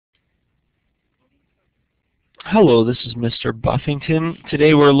Hello, this is Mr. Buffington.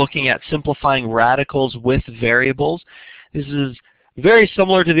 Today we're looking at simplifying radicals with variables. This is very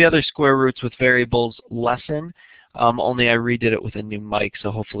similar to the other square roots with variables lesson, only I redid it with a new mic, so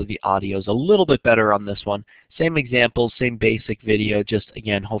hopefully the audio is a little bit better on this one. Same examples, same basic video, just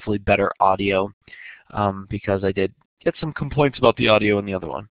again hopefully better audio because I did get some complaints about the audio in the other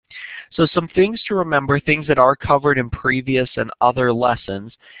one. So some things to remember, things that are covered in previous and other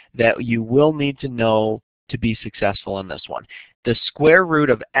lessons that you will need to know to be successful in this one. The square root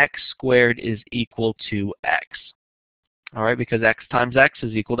of x squared is equal to x. All right, because x times x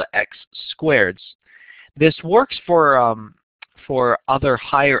is equal to x squared. This works for other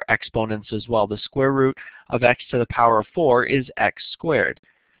higher exponents as well. The square root of x to the power of 4 is x squared,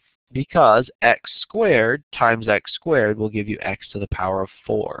 because x squared times x squared will give you x to the power of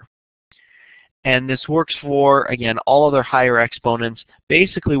 4. And this works for, again, all other higher exponents.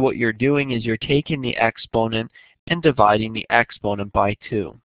 Basically what you're doing is you're taking the exponent and dividing the exponent by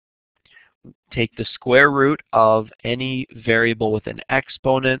 2. Take the square root of any variable with an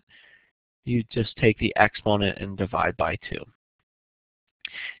exponent. You just take the exponent and divide by 2.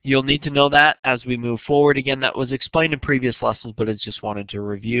 You'll need to know that as we move forward. Again, that was explained in previous lessons, but I just wanted to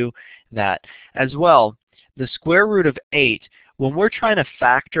review that as well. The square root of 8, when we're trying to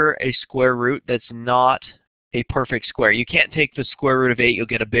factor a square root that's not a perfect square, you can't take the square root of 8, you'll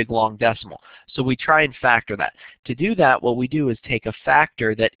get a big long decimal. So we try and factor that. To do that, what we do is take a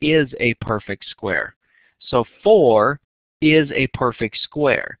factor that is a perfect square. So 4 is a perfect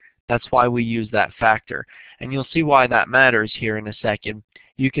square. That's why we use that factor. And you'll see why that matters here in a second.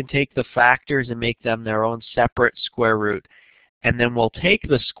 You can take the factors and make them their own separate square root. And then we'll take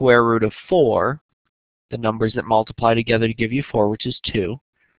the square root of 4, the numbers that multiply together to give you 4, which is 2.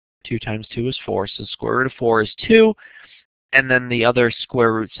 2 times 2 is 4, so square root of 4 is 2, and then the other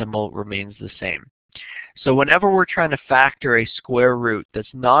square root symbol remains the same. So whenever we're trying to factor a square root that's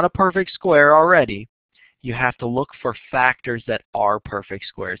not a perfect square already, you have to look for factors that are perfect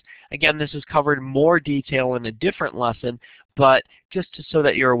squares. Again, this is covered in more detail in a different lesson, but just so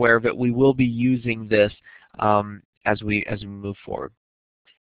that you're aware of it, we will be using this as we move forward.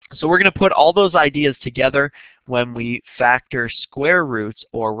 So we're going to put all those ideas together when we factor square roots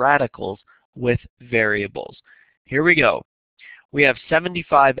or radicals with variables. Here we go. We have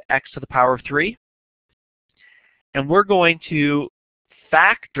 75x to the power of 3, and we're going to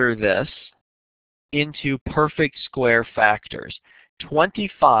factor this into perfect square factors.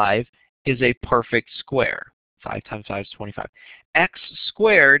 25 is a perfect square. 5 times 5 is 25. X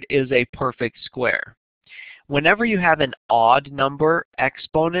squared is a perfect square. Whenever you have an odd number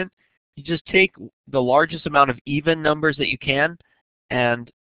exponent, you just take the largest amount of even numbers that you can and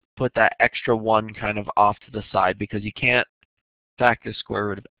put that extra 1 kind of off to the side, because you can't factor the square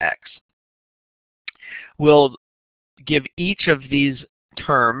root of x. We'll give each of these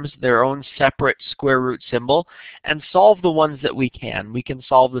terms their own separate square root symbol and solve the ones that we can. We can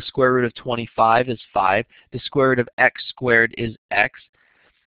solve the square root of 25 is 5. The square root of x squared is x.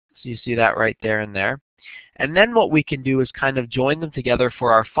 So you see that right there and there. And then what we can do is kind of join them together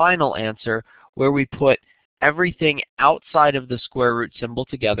for our final answer, where we put everything outside of the square root symbol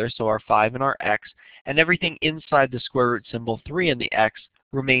together, so our 5 and our x, and everything inside the square root symbol, 3 and the x,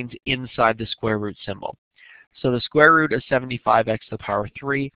 remains inside the square root symbol. So the square root of 75x to the power of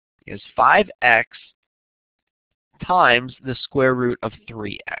 3 is 5x times the square root of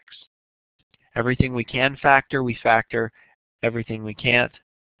 3x. Everything we can factor, we factor. Everything we can't,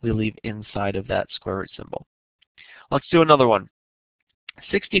 we leave inside of that square root symbol. Let's do another one.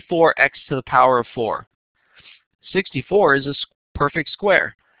 64x to the power of 4. 64 is a perfect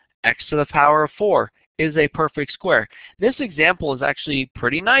square. X to the power of 4 is a perfect square. This example is actually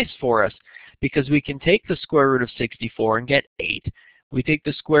pretty nice for us, because we can take the square root of 64 and get 8. We take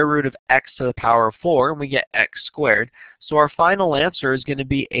the square root of x to the power of 4 and we get x squared. So our final answer is going to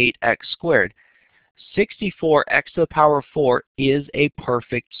be 8x squared. 64x to the power of 4 is a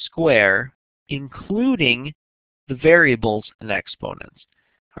perfect square, including the variables and exponents.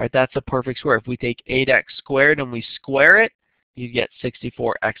 All right, that's a perfect square. If we take 8x squared and we square it, you get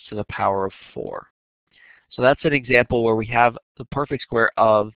 64x to the power of 4. So that's an example where we have the perfect square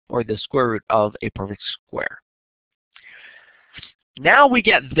of, or the square root of, a perfect square. Now we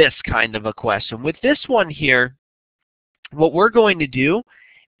get this kind of a question. With this one here, what we're going to do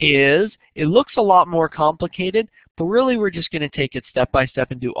is, it looks a lot more complicated, but really we're just going to take it step by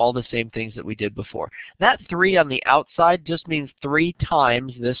step and do all the same things that we did before. That 3 on the outside just means 3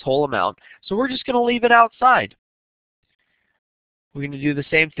 times this whole amount, so we're just going to leave it outside. We're going to do the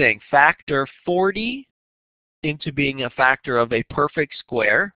same thing. Factor 40 into being a factor of a perfect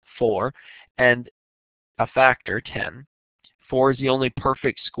square, 4, and a factor, 10. 4 is the only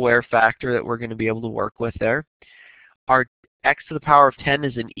perfect square factor that we're going to be able to work with there. Our x to the power of 10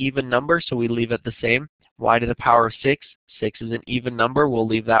 is an even number, so we leave it the same. Y to the power of 6, 6 is an even number, we'll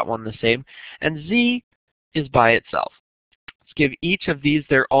leave that one the same. And z is by itself. Let's give each of these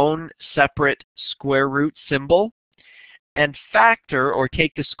their own separate square root symbol and factor or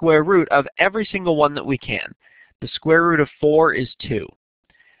take the square root of every single one that we can. The square root of 4 is 2.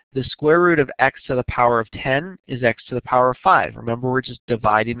 The square root of x to the power of 10 is x to the power of 5. Remember, we're just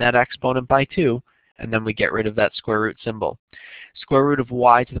dividing that exponent by 2, and then we get rid of that square root symbol. Square root of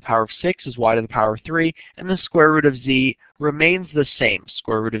y to the power of 6 is y to the power of 3, and the square root of z remains the same,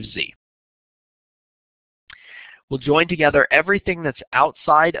 square root of z. We'll join together everything that's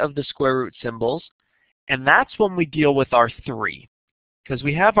outside of the square root symbols, and that's when we deal with our 3. Because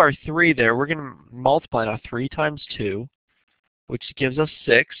we have our 3 there, we're going to multiply now 3 times 2, which gives us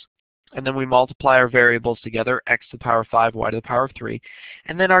 6. And then we multiply our variables together, x to the power of 5, y to the power of 3.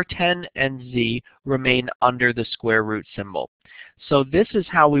 And then our 10 and z remain under the square root symbol. So this is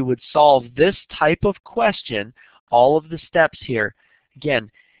how we would solve this type of question, all of the steps here. Again,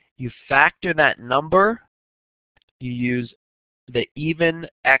 you factor that number, you use the even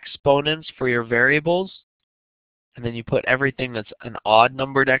exponents for your variables, and then you put everything that's an odd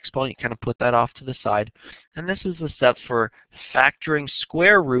numbered exponent, you kind of put that off to the side. And this is the steps for factoring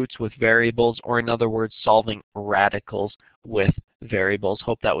square roots with variables, or in other words, solving radicals with variables.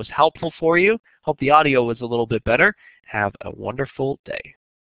 Hope that was helpful for you. Hope the audio was a little bit better. Have a wonderful day.